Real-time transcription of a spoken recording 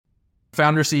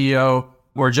founder CEO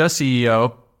or just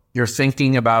CEO, you're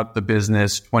thinking about the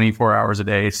business 24 hours a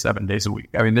day, 7 days a week.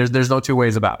 I mean, there's no two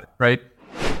ways about it, right?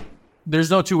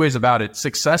 There's no two ways about it.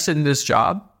 Success in this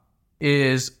job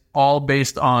is all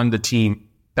based on the team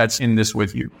that's in this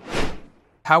with you.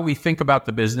 How we think about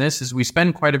the business is we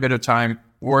spend quite a bit of time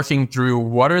working through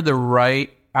what are the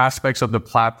right aspects of the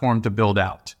platform to build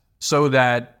out so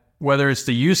that whether it's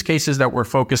the use cases that we're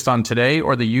focused on today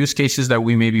or the use cases that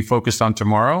we may be focused on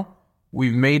tomorrow,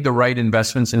 we've made the right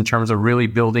investments in terms of really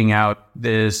building out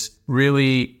this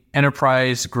really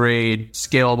enterprise-grade,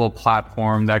 scalable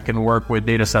platform that can work with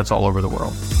data sets all over the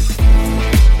world.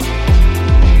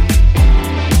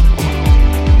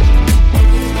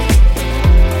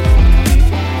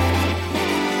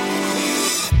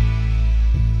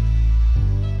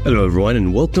 Hello, everyone,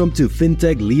 and welcome to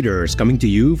FinTech Leaders, coming to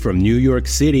you from New York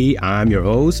City. I'm your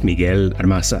host, Miguel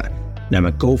Armaza, and I'm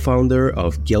a co-founder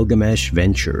of Gilgamesh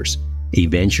Ventures, a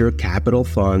venture capital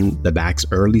fund that backs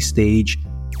early-stage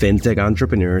FinTech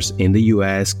entrepreneurs in the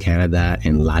US, Canada,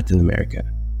 and Latin America.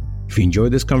 If you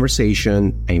enjoyed this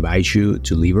conversation, I invite you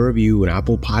to leave a review on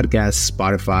Apple Podcasts,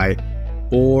 Spotify,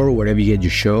 or wherever you get your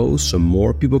shows so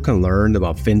more people can learn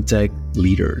about FinTech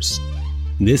leaders.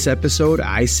 In this episode,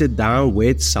 I sit down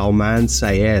with Salman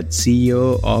Syed,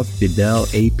 CEO of Fidel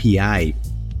API,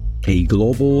 a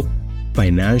global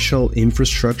financial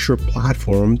infrastructure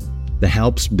platform that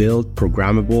helps build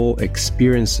programmable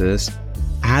experiences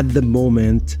at the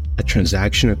moment a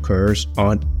transaction occurs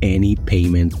on any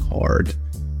payment card.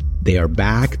 They are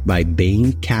backed by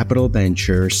Bain Capital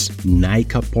Ventures,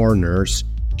 Nika Partners,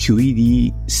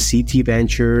 QED, CT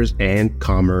Ventures, and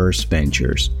Commerce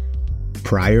Ventures.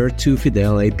 Prior to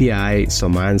Fidel API,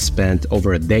 Salman spent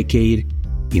over a decade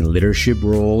in leadership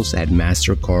roles at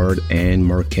MasterCard and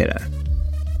Marqeta.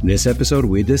 In this episode,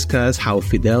 we discuss how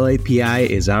Fidel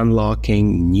API is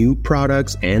unlocking new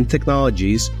products and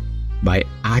technologies by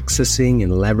accessing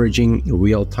and leveraging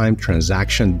real-time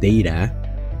transaction data,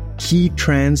 key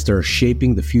trends that are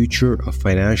shaping the future of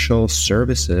financial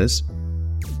services,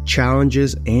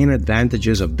 challenges and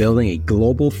advantages of building a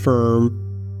global firm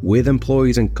with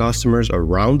employees and customers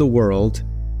around the world,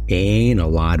 and a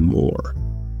lot more.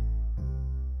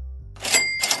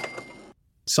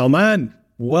 Salman,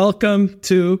 welcome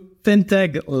to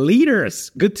FinTech Leaders.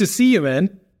 Good to see you,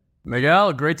 man.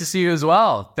 Miguel, great to see you as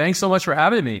well. Thanks so much for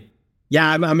having me. Yeah,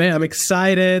 I'm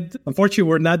excited. Unfortunately,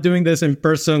 we're not doing this in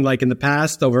person like in the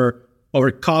past over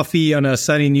coffee on a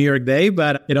sunny New York day,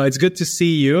 but it's good to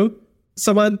see you.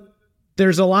 Salman,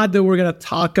 there's a lot that we're going to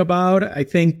talk about. I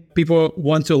think people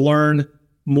want to learn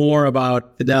more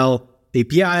about Fidel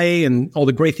API and all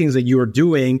the great things that you are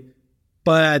doing.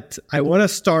 But I want to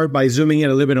start by zooming in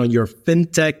a little bit on your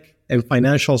fintech and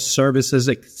financial services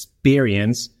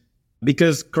experience.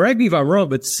 Because correct me if I'm wrong,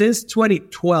 but since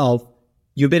 2012,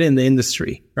 you've been in the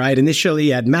industry, right?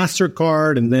 Initially at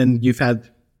MasterCard, and then you've had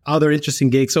other interesting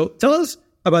gigs. So tell us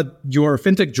about your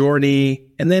fintech journey,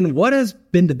 and then what has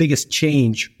been the biggest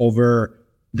change over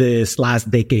this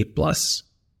last decade plus?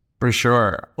 For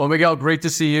sure. Well, Miguel, great to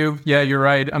see you. Yeah, you're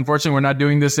right. Unfortunately, we're not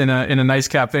doing this in a nice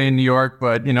cafe in New York,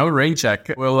 but rain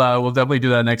check. We'll definitely do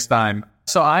that next time.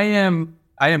 So I am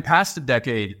past a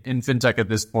decade in fintech at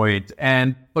this point,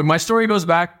 and look, my story goes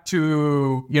back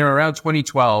to around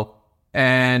 2012,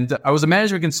 and I was a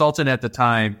management consultant at the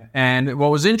time. And what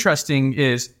was interesting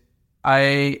is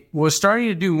I was starting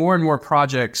to do more and more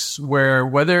projects where,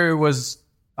 whether it was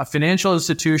a financial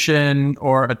institution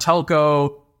or a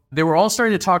telco, they were all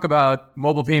starting to talk about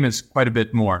mobile payments quite a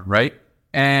bit more, right?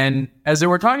 And as they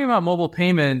were talking about mobile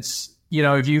payments,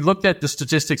 if you looked at the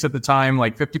statistics at the time,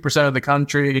 like 50% of the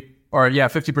country,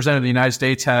 50% of the United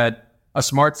States had a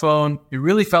smartphone, it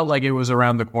really felt like it was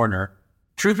around the corner.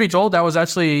 Truth be told, that was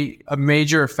actually a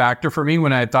major factor for me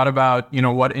when I thought about,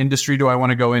 what industry do I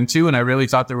want to go into? And I really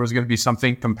thought there was going to be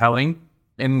something compelling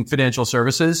in financial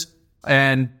services.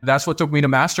 And that's what took me to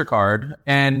MasterCard.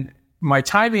 And my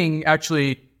timing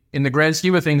actually, in the grand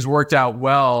scheme of things, worked out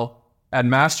well at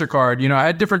MasterCard. I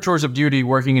had different tours of duty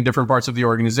working in different parts of the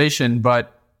organization,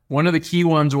 but one of the key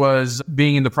ones was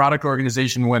being in the product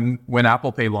organization when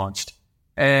Apple Pay launched.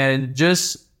 And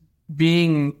just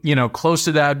being, close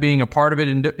to that, being a part of it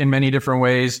in many different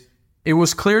ways, it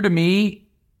was clear to me,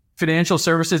 financial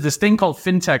services, this thing called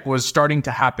fintech was starting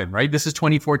to happen, right? This is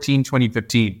 2014,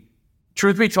 2015.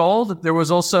 Truth be told, there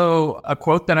was also a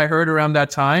quote that I heard around that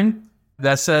time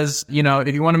that says,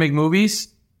 if you want to make movies,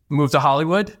 move to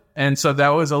Hollywood. And so that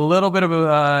was a little bit of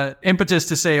a impetus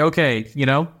to say, okay,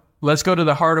 let's go to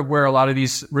the heart of where a lot of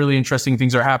these really interesting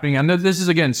things are happening. And this is,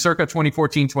 again, circa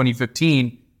 2014,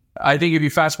 2015. I think if you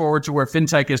fast forward to where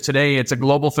fintech is today, it's a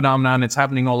global phenomenon. It's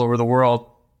happening all over the world.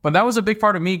 But that was a big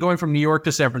part of me going from New York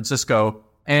to San Francisco.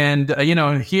 And,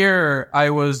 here I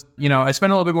was, I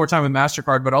spent a little bit more time with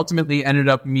MasterCard, but ultimately ended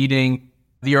up meeting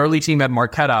the early team at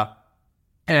Marqeta.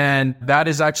 And that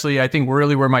is actually, I think,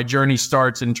 really where my journey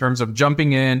starts in terms of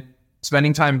jumping in,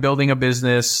 spending time building a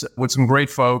business with some great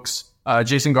folks,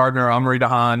 Jason Gardner, Amri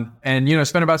Dahan, and,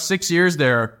 spent about 6 years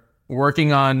there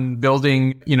working on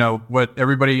building, what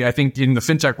everybody, I think, in the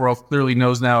fintech world clearly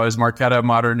knows now as Marqeta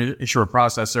Modern Issuer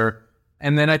Processor.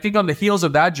 And then I think on the heels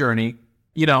of that journey,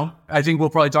 I think we'll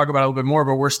probably talk about it a little bit more,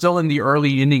 but we're still in the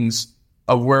early innings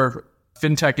of where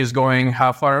fintech is going,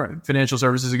 how far financial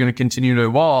services are going to continue to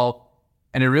evolve.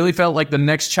 And it really felt like the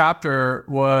next chapter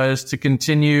was to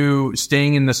continue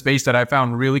staying in the space that I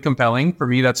found really compelling. For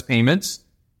me, that's payments.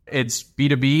 It's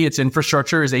B2B, it's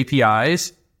infrastructure, it's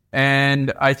APIs.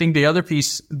 And I think the other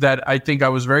piece that I think I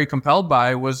was very compelled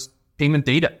by was payment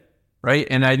data, right?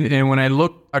 And when I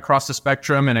looked across the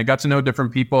spectrum and I got to know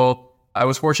different people, I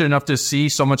was fortunate enough to see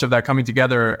so much of that coming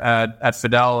together at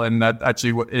Fidel. And that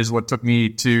actually is what took me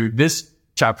to this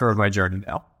chapter of my journey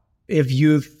now. If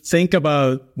you think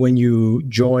about when you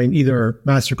joined either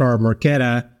MasterCard or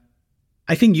Marqeta,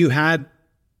 I think you had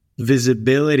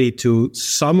visibility to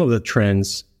some of the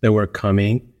trends that were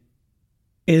coming.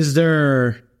 Is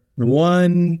there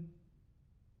one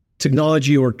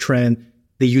technology or trend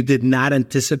that you did not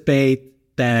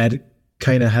anticipate that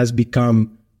kind of has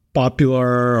become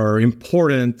popular or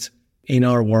important in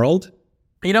our world?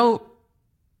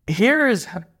 Here is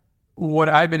what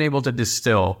I've been able to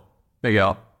distill,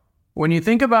 Miguel. When you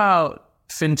think about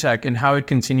fintech and how it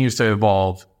continues to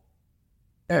evolve,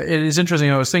 it is interesting.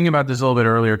 I was thinking about this a little bit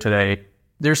earlier today.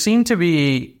 There seem to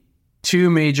be two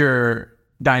major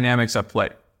dynamics at play.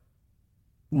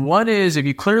 One is if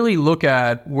you clearly look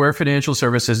at where financial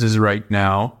services is right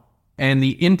now and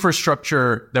the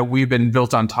infrastructure that we've been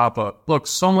built on top of. Look,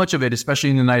 so much of it,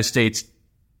 especially in the United States,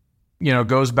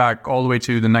 goes back all the way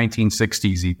to the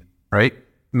 1960s even, right?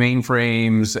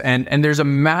 Mainframes, and there's a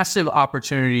massive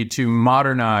opportunity to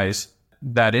modernize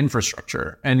that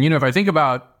infrastructure. And, if I think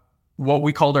about what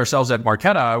we called ourselves at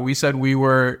Marqeta, we said we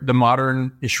were the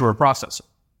modern issuer processor.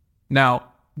 Now,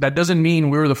 that doesn't mean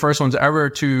we were the first ones ever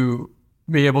to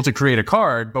be able to create a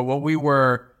card, but what we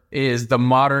were is the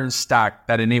modern stack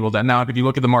that enabled that. Now, if you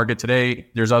look at the market today,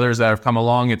 there's others that have come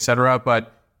along, et cetera,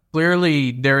 but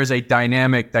clearly there is a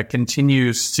dynamic that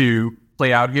continues to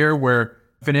play out here where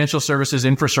financial services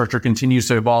infrastructure continues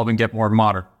to evolve and get more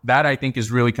modern. That, I think,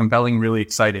 is really compelling, really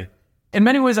exciting. In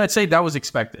many ways, I'd say that was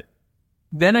expected.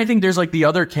 Then I think there's like the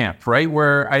other camp, right?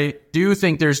 Where I do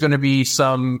think there's going to be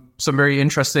some very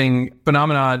interesting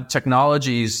phenomenon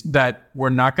technologies that we're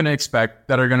not going to expect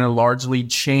that are going to largely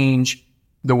change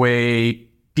the way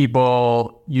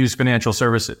people use financial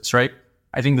services, right?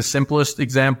 I think the simplest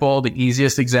example, the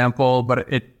easiest example, but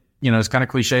it's kind of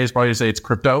cliche, is probably to say it's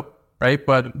crypto, right?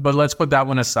 But let's put that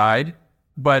one aside.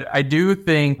 But I do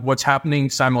think what's happening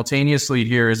simultaneously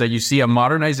here is that you see a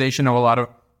modernization of a lot of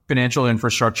financial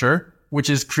infrastructure, which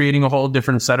is creating a whole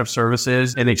different set of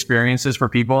services and experiences for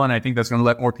people. And I think that's going to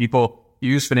let more people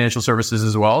use financial services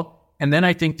as well. And then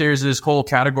I think there's this whole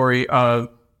category of,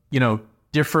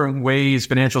 different ways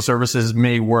financial services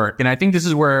may work. And I think this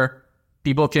is where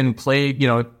people can play,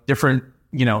 different,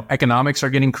 economics are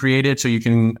getting created. So you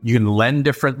can lend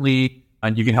differently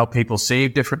and you can help people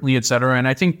save differently, et cetera. And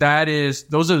I think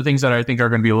those are the things that I think are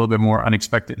going to be a little bit more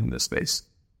unexpected in this space.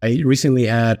 I recently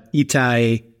had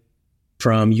Itai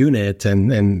from Unit,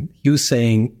 and he was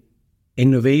saying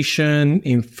innovation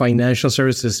in financial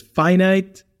services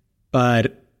finite,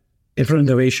 but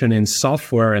innovation in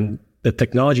software and the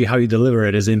technology, how you deliver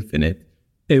it, is infinite,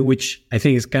 which I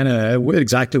think is kind of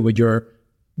exactly what you're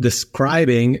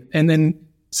describing. And then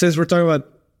since we're talking about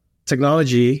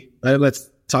technology, let's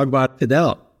talk about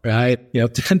Fidel, right?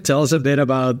 Tell us a bit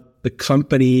about the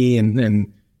company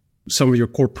and some of your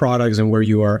core products and where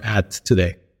you are at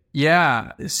today.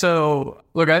 Yeah. So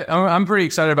look, I'm pretty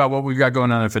excited about what we've got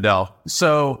going on at Fidel.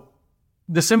 So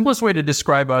the simplest way to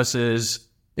describe us is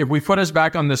if we put us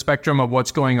back on the spectrum of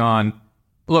what's going on,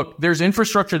 look, there's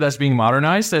infrastructure that's being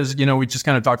modernized, as we just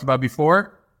kind of talked about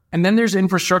before. And then there's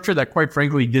infrastructure that quite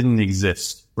frankly didn't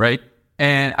exist, right?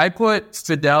 And I put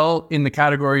Fidel in the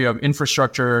category of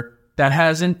infrastructure that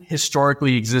hasn't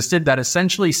historically existed, that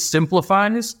essentially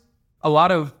simplifies a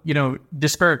lot of,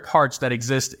 disparate parts that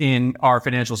exist in our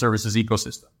financial services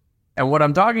ecosystem. And what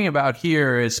I'm talking about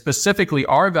here is specifically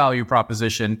our value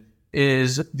proposition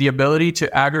is the ability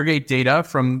to aggregate data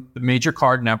from the major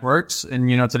card networks. And,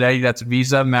 today that's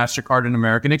Visa, MasterCard, and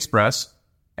American Express.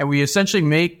 And we essentially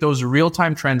make those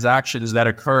real-time transactions that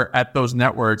occur at those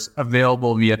networks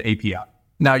available via API.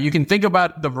 Now, you can think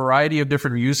about the variety of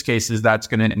different use cases that's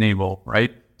going to enable,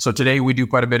 right? So today we do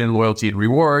quite a bit in loyalty and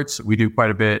rewards. We do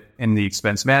quite a bit in the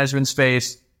expense management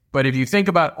space. But if you think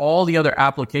about all the other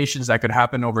applications that could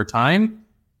happen over time,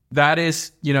 that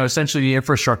is, essentially the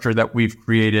infrastructure that we've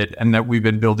created and that we've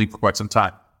been building for quite some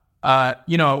time.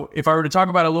 If I were to talk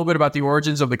about a little bit about the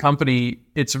origins of the company,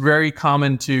 it's very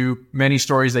common to many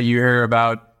stories that you hear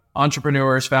about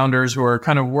entrepreneurs, founders who are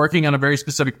kind of working on a very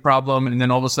specific problem and then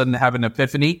all of a sudden have an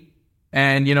epiphany.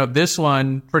 And, this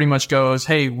one pretty much goes,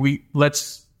 hey,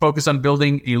 let's focus on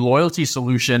building a loyalty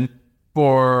solution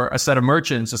for a set of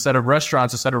merchants, a set of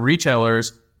restaurants, a set of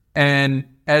retailers. And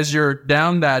as you're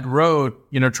down that road,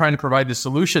 trying to provide the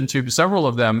solution to several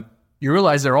of them, you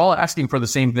realize they're all asking for the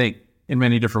same thing in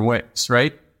many different ways,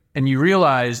 right? And you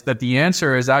realize that the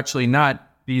answer is actually not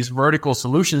these vertical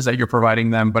solutions that you're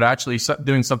providing them, but actually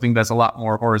doing something that's a lot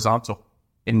more horizontal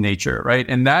in nature, right?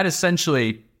 And that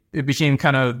essentially, it became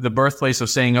kind of the birthplace of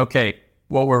saying, okay,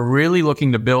 what we're really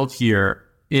looking to build here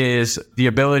is the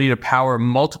ability to power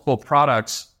multiple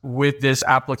products with this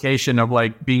application of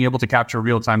like being able to capture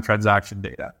real-time transaction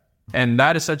data. And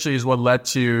that essentially is what led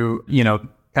to,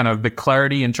 kind of the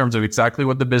clarity in terms of exactly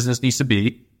what the business needs to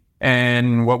be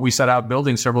and what we set out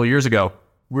building several years ago.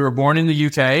 We were born in the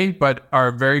UK, but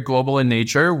are very global in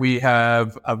nature. We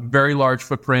have a very large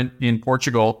footprint in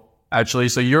Portugal, actually.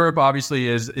 So Europe obviously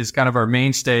is kind of our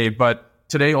mainstay, but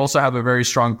today also have a very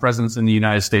strong presence in the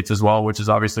United States as well, which is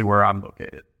obviously where I'm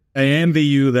located. I envy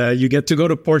you that you get to go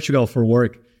to Portugal for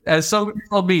work. As some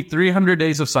people be 300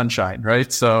 days of sunshine,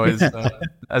 right? So it's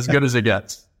as good as it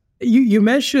gets. You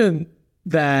mentioned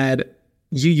that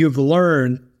you've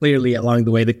learned clearly along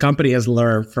the way, the company has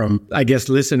learned from, I guess,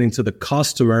 listening to the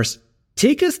customers.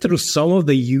 Take us through some of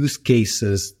the use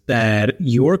cases that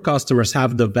your customers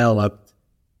have developed.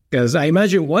 Because I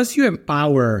imagine once you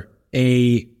empower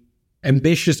a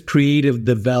ambitious creative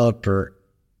developer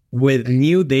with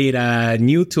new data,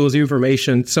 new tools, new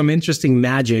information, some interesting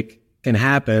magic can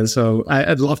happen. So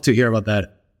I'd love to hear about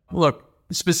that. Look,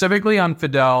 specifically on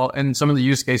Fidel and some of the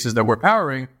use cases that we're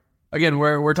powering, again,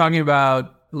 we're talking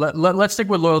about, let's stick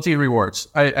with loyalty and rewards,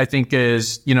 I think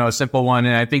is, a simple one.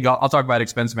 And I think I'll talk about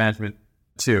expense management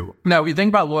too. Now, if you think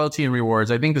about loyalty and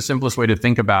rewards, I think the simplest way to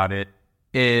think about it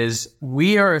is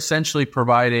we are essentially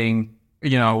providing,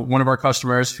 one of our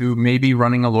customers who may be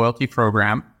running a loyalty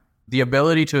program, the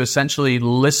ability to essentially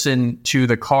listen to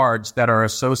the cards that are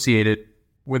associated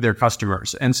with their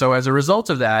customers. And so as a result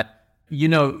of that,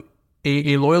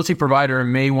 a loyalty provider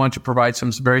may want to provide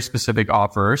some very specific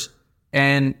offers.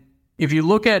 And if you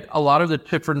look at a lot of the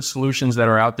different solutions that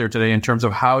are out there today in terms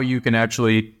of how you can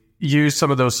actually use some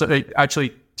of those,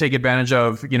 actually take advantage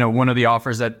of, one of the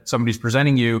offers that somebody's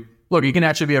presenting you, look, it can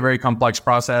actually be a very complex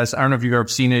process. I don't know if you've ever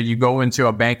seen it. You go into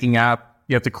a banking app,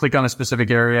 you have to click on a specific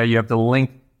area, you have to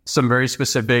link some very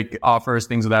specific offers,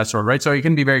 things of that sort, right? So it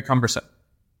can be very cumbersome.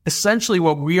 Essentially,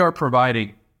 what we are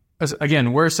providing is,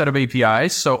 again, we're a set of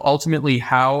APIs. So ultimately,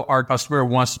 how our customer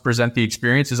wants to present the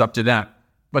experience is up to them.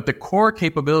 But the core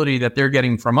capability that they're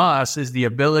getting from us is the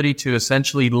ability to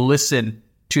essentially listen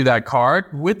to that card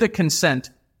with the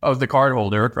consent of the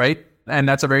cardholder, right? And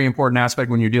that's a very important aspect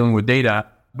when you're dealing with data.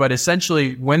 But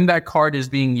essentially, when that card is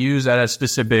being used at a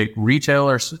specific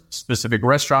retailer, specific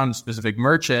restaurant, specific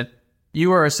merchant,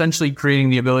 you are essentially creating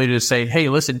the ability to say, hey,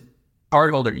 listen,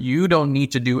 cardholder, you don't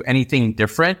need to do anything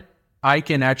different. I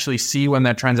can actually see when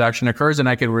that transaction occurs and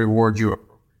I can reward you,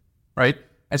 right?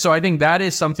 And so I think that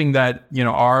is something that,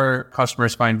 our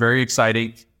customers find very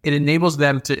exciting. It enables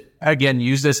them to, again,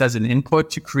 use this as an input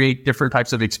to create different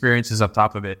types of experiences up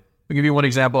top of it. I'll give you one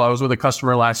example. I was with a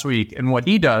customer last week, and what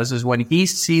he does is when he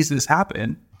sees this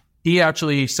happen, he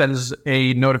actually sends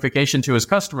a notification to his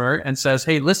customer and says,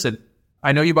 hey, listen,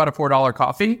 I know you bought a $4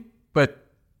 coffee, but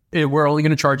we're only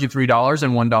going to charge you $3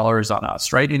 and $1 is on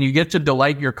us, right? And you get to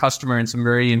delight your customer in some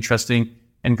very interesting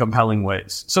and compelling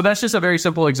ways. So that's just a very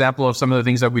simple example of some of the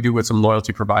things that we do with some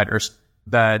loyalty providers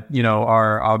that,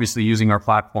 are obviously using our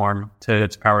platform to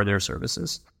power their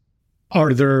services.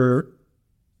 Are there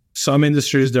some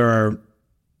industries that are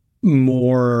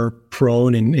more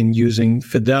prone in using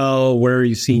Fidel? Where are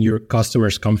you seeing your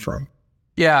customers come from?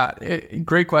 Yeah,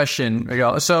 great question,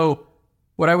 Miguel. So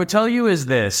what I would tell you is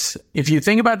this. If you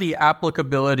think about the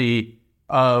applicability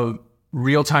of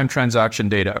real-time transaction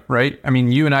data, right? I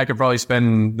mean, you and I could probably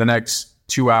spend the next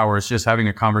 2 hours just having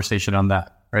a conversation on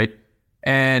that, right?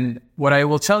 And what I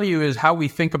will tell you is how we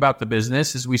think about the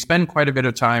business is we spend quite a bit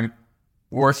of time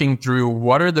working through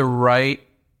what are the right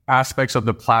aspects of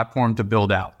the platform to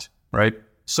build out, right?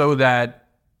 So that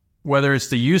whether it's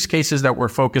the use cases that we're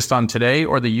focused on today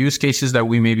or the use cases that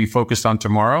we may be focused on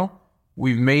tomorrow,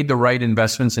 we've made the right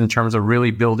investments in terms of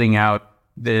really building out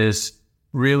this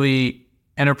really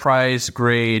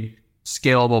enterprise-grade,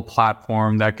 scalable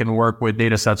platform that can work with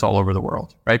data sets all over the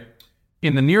world, right?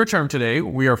 In the near term today,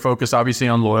 we are focused obviously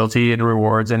on loyalty and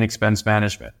rewards and expense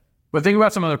management. But think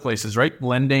about some other places, right?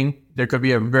 Lending, there could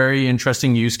be a very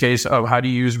interesting use case of how to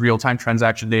use real-time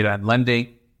transaction data in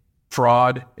lending.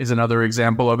 Fraud is another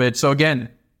example of it. So again,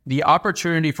 the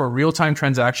opportunity for real-time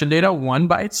transaction data, one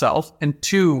by itself, and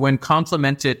two, when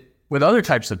complemented with other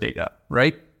types of data,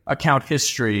 right? Account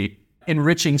history,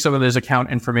 enriching some of this account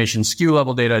information, SKU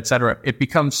level data, et cetera. It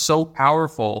becomes so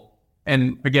powerful.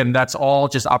 And again, that's all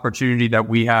just opportunity that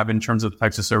we have in terms of the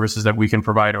types of services that we can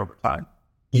provide over time.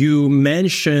 You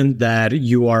mentioned that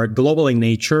you are global in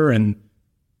nature, and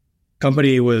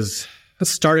company was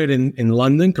started in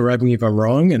London, correct me if I'm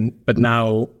wrong, but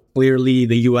now clearly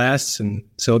the US and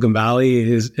Silicon Valley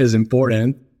is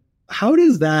important. How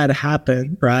does that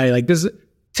happen, right? Like this,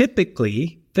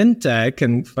 typically fintech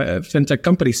and fintech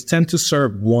companies tend to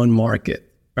serve one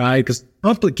market, right? Because it's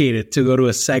complicated to go to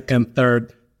a second,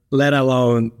 third, let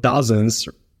alone dozens,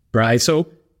 right? So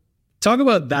talk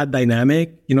about that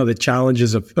dynamic, the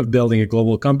challenges of building a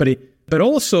global company, but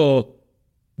also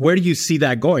where do you see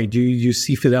that going? Do you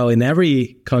see Fidel in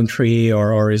every country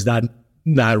or is that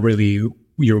not really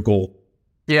your goal?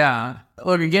 Yeah.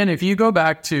 Look, again, if you go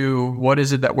back to what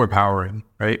is it that we're powering,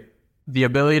 right? The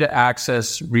ability to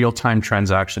access real-time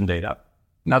transaction data.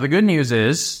 Now, the good news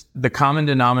is the common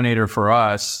denominator for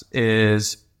us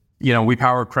is, we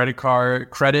power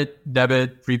credit,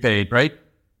 debit, prepaid, right?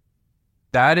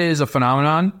 That is a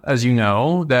phenomenon, as you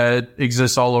know, that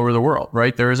exists all over the world,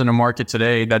 right? There isn't a market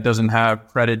today that doesn't have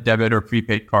credit, debit, or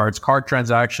prepaid cards. Card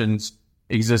transactions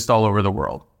exist all over the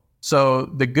world. So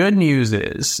the good news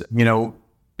is,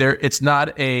 it's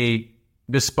not a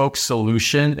bespoke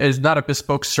solution. It's not a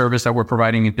bespoke service that we're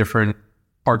providing in different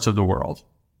parts of the world.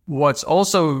 What's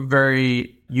also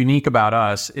very unique about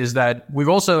us is that we've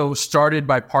also started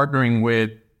by partnering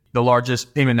with the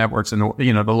largest payment networks and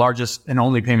the largest and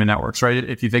only payment networks, right?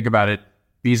 If you think about it,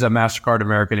 Visa, MasterCard,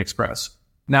 American Express.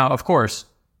 Now, of course,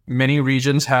 many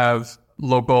regions have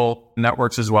local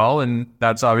networks as well, and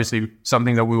that's obviously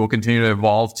something that we will continue to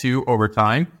evolve to over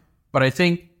time. But I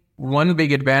think one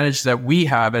big advantage that we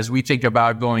have as we think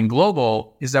about going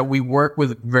global is that we work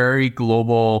with very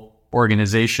global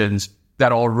organizations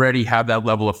that already have that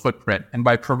level of footprint. And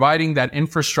by providing that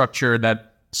infrastructure,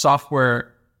 that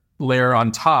software layer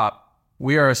on top,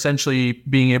 we are essentially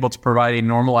being able to provide a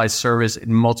normalized service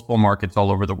in multiple markets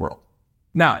all over the world.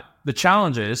 Now, the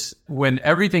challenge is when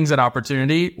everything's an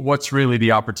opportunity, what's really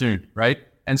the opportunity, right?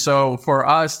 And so for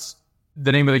us,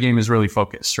 the name of the game is really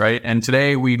focus, right? And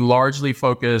today we largely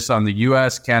focus on the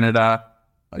US, Canada,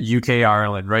 UK,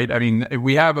 Ireland, right? I mean,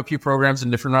 we have a few programs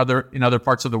in other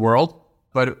parts of the world,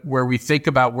 but where we think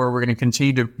about where we're going to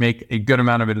continue to make a good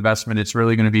amount of investment, it's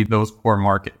really going to be those core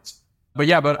markets.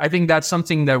 But I think that's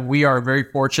something that we are very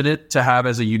fortunate to have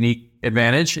as a unique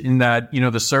advantage in that,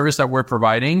 the service that we're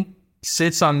providing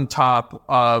sits on top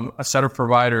of a set of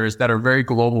providers that are very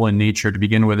global in nature to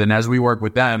begin with. And as we work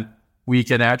with them, we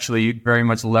can actually very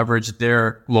much leverage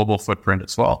their global footprint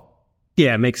as well.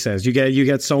 Yeah, it makes sense. You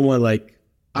get someone like,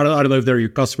 I don't know if they're your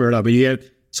customer or not, but you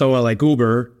get someone like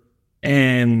Uber,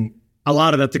 and a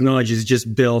lot of that technology is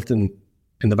just built in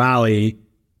the Valley,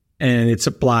 and it's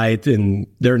applied in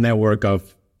their network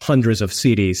of hundreds of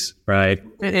cities, right?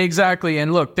 Exactly.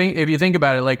 And look, if you think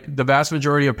about it, like the vast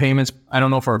majority of payments, I don't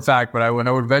know for a fact, but I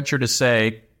would venture to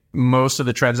say most of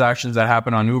the transactions that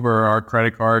happen on Uber are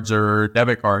credit cards or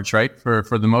debit cards, right? For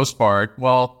the most part.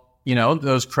 Well,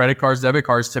 those credit cards, debit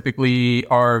cards typically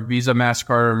are Visa, MasterCard,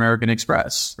 or American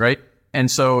Express, right? And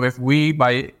so if we,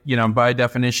 by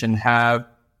definition, have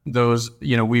those,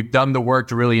 we've done the work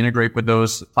to really integrate with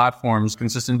those platforms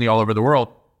consistently all over the world,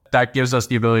 that gives us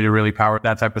the ability to really power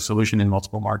that type of solution in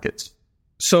multiple markets.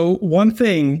 So one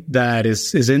thing that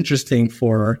is interesting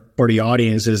for the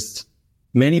audience is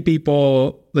many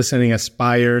people listening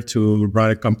aspire to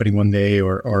run a company one day,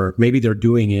 or maybe they're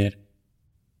doing it.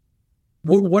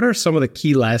 What are some of the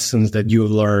key lessons that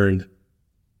you've learned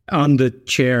on the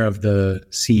chair of the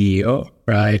CEO,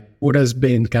 right? What has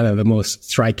been kind of the most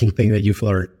striking thing that you've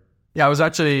learned? Yeah,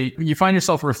 you find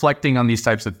yourself reflecting on these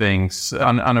types of things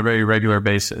on a very regular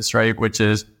basis, right? Which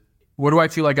is, what do I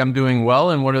feel like I'm doing well,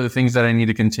 and what are the things that I need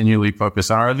to continually focus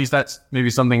on? Or at least that's maybe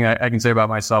something I can say about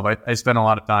myself. I spend a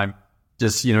lot of time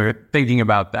just, thinking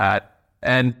about that.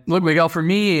 And look, Miguel, for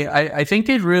me, I think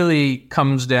it really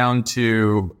comes down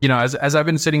to, as I've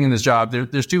been sitting in this job,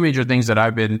 there's two major things that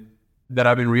I've been that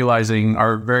I've been realizing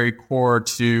are very core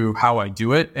to how I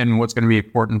do it and what's going to be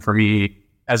important for me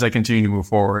as I continue to move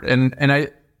forward.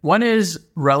 One is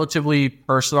relatively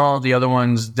personal. The other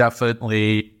one's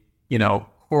definitely,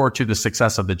 core to the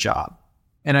success of the job.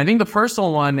 And I think the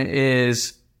personal one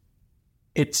is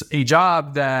it's a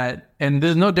job that, and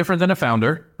there's no different than a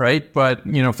founder, right? But,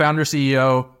 founder,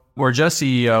 CEO, or just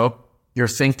CEO, you're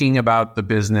thinking about the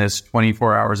business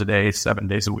 24 hours a day, 7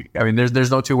 days a week. I mean,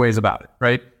 there's no two ways about it,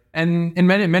 right? And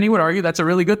many would argue that's a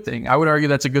really good thing. I would argue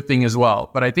that's a good thing as well.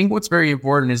 But I think what's very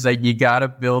important is that you got to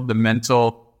build the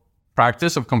mental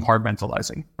practice of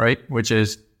compartmentalizing, right? Which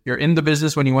is you're in the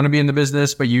business when you want to be in the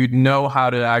business, but you know how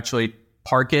to actually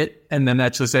park it and then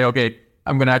actually say, okay,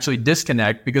 I'm going to actually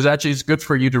disconnect because actually it's good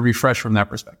for you to refresh from that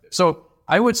perspective. So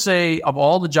I would say of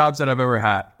all the jobs that I've ever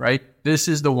had, right, this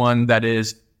is the one that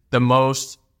is the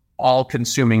most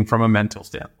all-consuming from a mental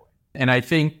standpoint. And I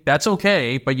think that's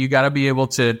okay, but you got to be able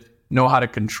to know how to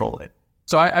control it.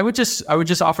 So I would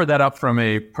just offer that up from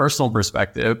a personal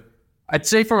perspective. I'd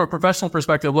say from a professional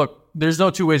perspective, look, there's no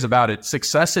two ways about it.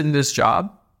 Success in this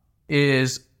job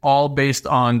is all based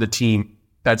on the team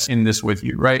that's in this with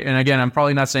you, right? And again, I'm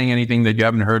probably not saying anything that you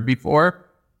haven't heard before,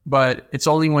 but it's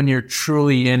only when you're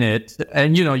truly in it.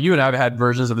 And, you and I have had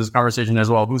versions of this conversation as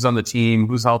well. Who's on the team?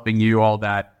 Who's helping you? All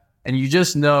that. And you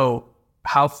just know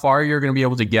how far you're going to be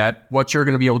able to get, what you're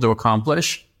going to be able to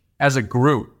accomplish as a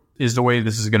group is the way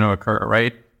this is going to occur,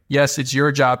 right? Yes, it's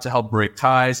your job to help break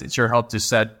ties. It's your help to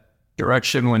set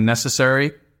direction when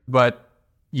necessary, but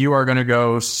you are going to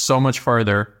go so much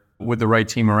farther with the right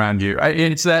team around you.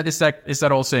 It's that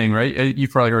old saying, right?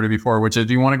 You've probably heard it before, which is,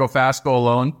 if you want to go fast, go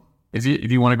alone. If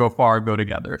you want to go far, go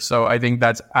together. So I think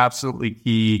that's absolutely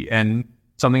key and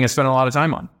something I spent a lot of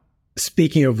time on.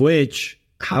 Speaking of which,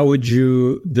 how would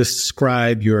you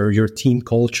describe your team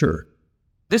culture?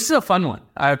 This is a fun one,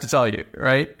 I have to tell you,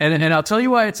 right? And I'll tell you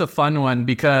why it's a fun one,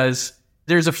 because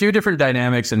there's a few different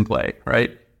dynamics in play,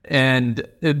 right? And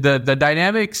the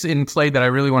dynamics in play that I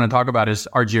really want to talk about is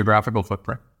our geographical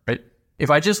footprint, right? If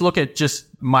I just look at just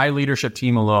my leadership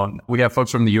team alone, we have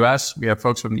folks from the US, we have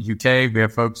folks from the UK, we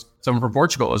have some from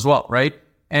Portugal as well, right?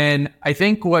 And I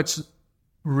think what's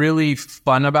really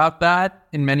fun about that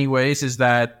in many ways is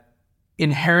that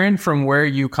inherent from where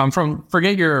you come from,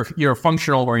 forget your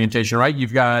functional orientation, right?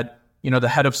 You've got, the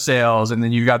head of sales, and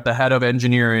then you've got the head of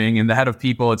engineering and the head of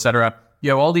people, et cetera. You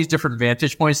have all these different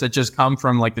vantage points that just come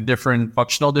from like the different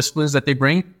functional disciplines that they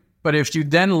bring. But if you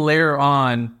then layer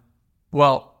on,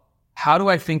 well, how do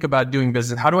I think about doing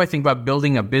business? How do I think about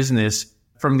building a business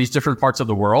from these different parts of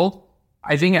the world?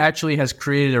 I think it actually has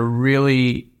created a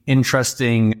really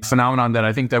interesting phenomenon that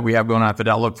I think that we have going on at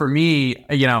Fidel. Look, for me,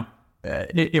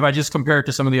 if I just compare it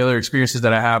to some of the other experiences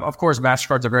that I have, of course,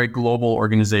 MasterCard's a very global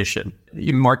organization.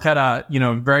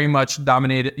 Marqeta, very much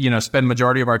dominated, spend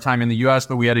majority of our time in the US,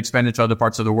 but we had expanded to other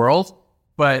parts of the world.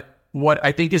 But what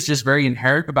I think is just very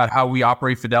inherent about how we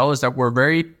operate Fidel is that we're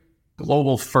very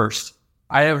global first.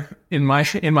 I have, in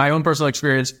my own personal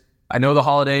experience, I know the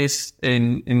holidays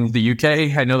in the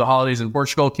UK. I know the holidays in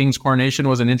Portugal. King's coronation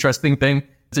was an interesting thing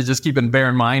to just bear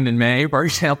in mind in May, for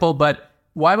example. But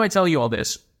why am I telling you all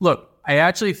this? Look, I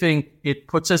actually think it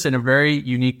puts us in a very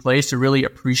unique place to really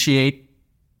appreciate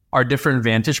our different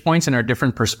vantage points and our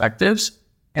different perspectives.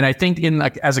 And I think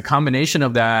as a combination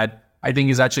of that, I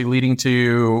think is actually leading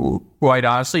to, quite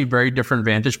honestly, very different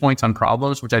vantage points on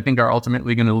problems, which I think are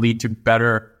ultimately going to lead to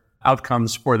better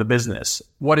outcomes for the business.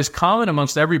 What is common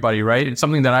amongst everybody, right? It's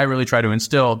something that I really try to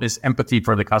instill is empathy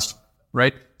for the customer,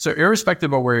 right? So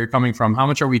irrespective of where you're coming from, how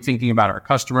much are we thinking about our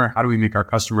customer? How do we make our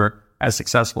customer as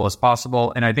successful as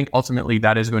possible? And I think ultimately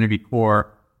that is going to be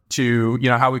core to,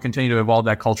 how we continue to evolve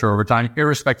that culture over time,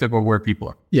 irrespective of where people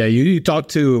are. Yeah, you talk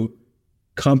to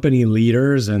company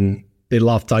leaders and they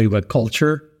love talking about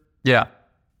culture. Yeah.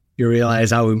 You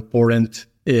realize how important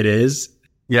it is.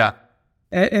 Yeah.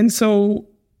 And so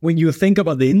when you think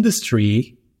about the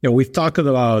industry, we've talked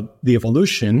about the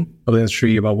evolution of the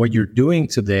industry, about what you're doing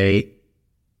today,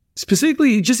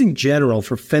 specifically just in general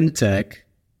for fintech.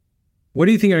 What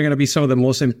do you think are going to be some of the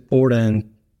most important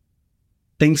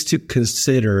things to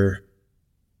consider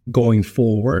going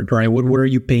forward, right? What are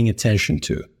you paying attention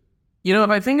to? If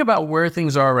I think about where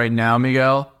things are right now,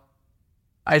 Miguel,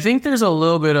 I think there's a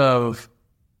little bit of,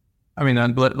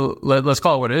 let's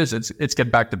call it what it is. It's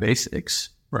get back to basics,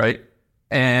 right?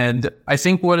 And I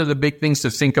think one of the big things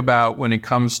to think about when it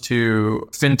comes to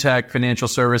fintech, financial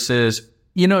services,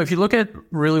 if you look at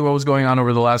really what was going on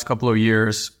over the last couple of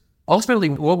years, ultimately,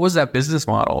 what was that business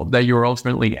model that you were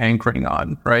ultimately anchoring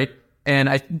on, right? And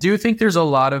I do think there's a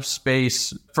lot of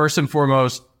space, first and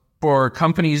foremost, for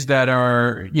companies that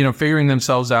are, figuring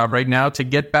themselves out right now to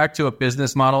get back to a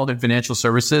business model in financial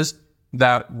services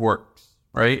that works,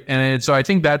 right? And so I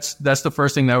think that's the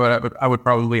first thing that I would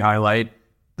probably highlight.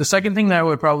 The second thing that I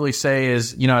would probably say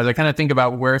is, as I kind of think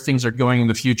about where things are going in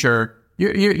the future,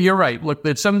 you're right. Look,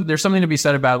 there's something to be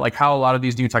said about like how a lot of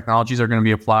these new technologies are going to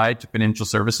be applied to financial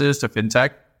services, to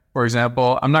fintech. For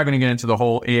example, I'm not going to get into the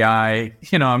whole AI.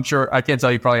 I'm sure I can't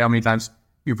tell you probably how many times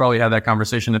you probably had that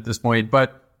conversation at this point.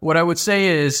 But what I would say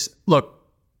is, look,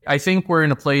 I think we're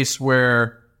in a place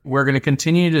where we're going to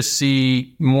continue to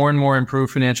see more and more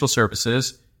improved financial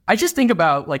services. I just think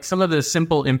about like some of the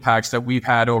simple impacts that we've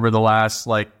had over the last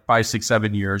like 5, 6,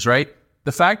 7 years, right?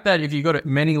 The fact that if you go to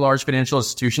many large financial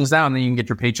institutions now and then you can get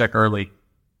your paycheck early,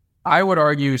 I would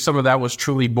argue some of that was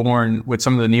truly born with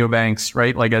some of the neobanks,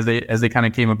 right? Like as they kind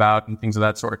of came about and things of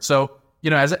that sort. So,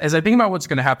 as I think about what's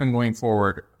going to happen going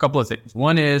forward, a couple of things.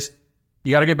 One is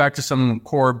you got to get back to some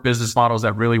core business models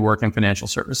that really work in financial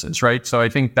services, right? So I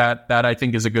think that I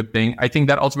think is a good thing. I think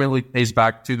that ultimately pays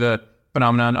back to the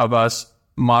phenomenon of us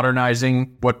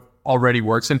modernizing what already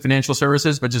works in financial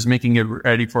services, but just making it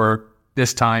ready for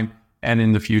this time and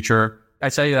in the future.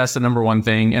 I'd say that's the number one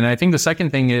thing. And I think the second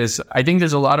thing is, I think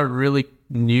there's a lot of really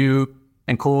new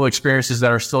and cool experiences that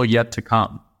are still yet to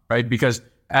come, right? Because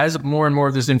as more and more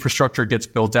of this infrastructure gets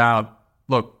built out,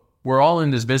 look, we're all in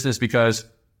this business because,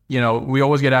 we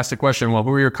always get asked the question, well,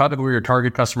 who are your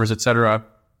target customers, et cetera?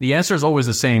 The answer is always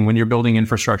the same when you're building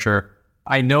infrastructure.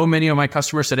 I know many of my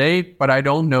customers today, but I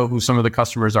don't know who some of the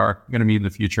customers are going to be in the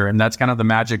future. And that's kind of the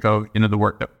magic of, the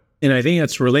work. And I think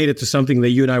that's related to something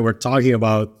that you and I were talking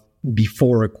about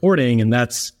before recording. And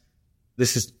this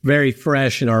is very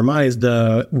fresh in our minds,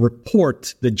 the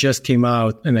report that just came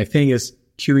out. And I think it's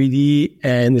QED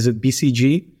and is it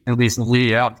BCG? At least,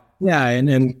 yeah. Yeah.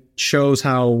 And shows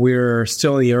how we're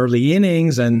still in the early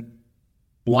innings. And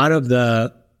one of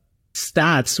the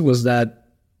stats was that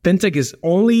fintech is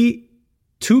only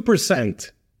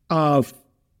 2% of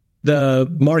the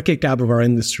market cap of our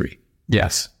industry.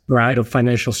 Yes. Right. Of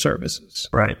financial services.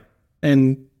 Right.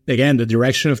 And again, the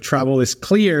direction of travel is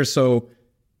clear. So,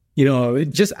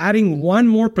 just adding 1%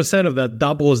 more of that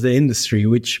doubles the industry,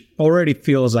 which already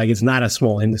feels like it's not a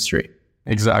small industry.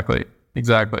 Exactly.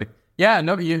 Yeah,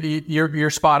 no, you're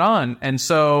spot on. And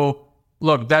so,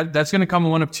 look, that's going to come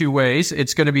in one of two ways.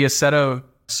 It's going to be a set of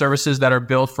services that are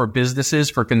built for businesses,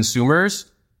 for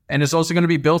consumers. And it's also going to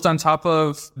be built on top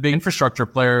of big infrastructure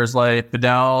players like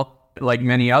Fidel, like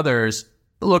many others.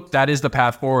 Look, that is the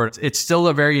path forward. It's still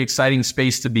a very exciting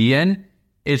space to be in.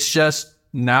 It's just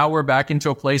now we're back into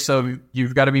a place of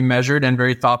you've got to be measured and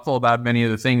very thoughtful about many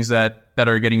of the things that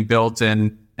are getting built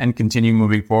and continue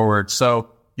moving forward.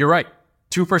 So you're right.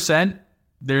 2%,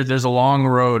 there's a long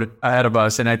road ahead of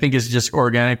us. And I think it's just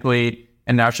organically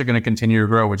and naturally going to continue to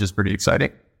grow, which is pretty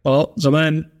exciting. Well,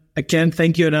 Salman, I can't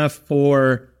thank you enough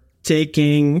for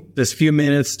taking this few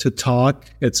minutes to talk.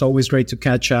 It's always great to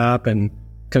catch up, and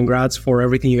congrats for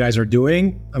everything you guys are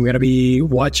doing. I'm going to be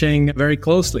watching very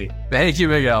closely. Thank you,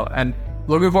 Miguel. And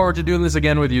looking forward to doing this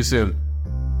again with you soon.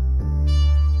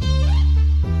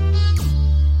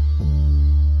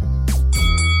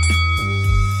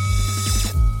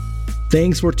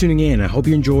 Thanks for tuning in. I hope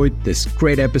you enjoyed this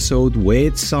great episode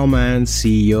with Salman,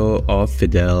 CEO of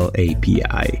Fidel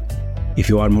API. If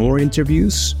you want more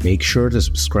interviews, make sure to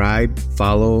subscribe,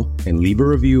 follow, and leave a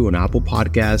review on Apple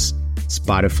Podcasts,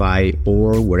 Spotify,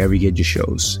 or wherever you get your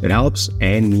shows. It helps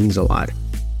and means a lot.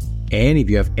 And if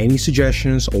you have any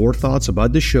suggestions or thoughts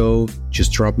about the show,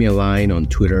 just drop me a line on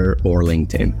Twitter or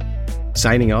LinkedIn.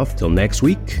 Signing off till next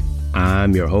week,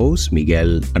 I'm your host,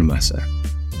 Miguel Armaza.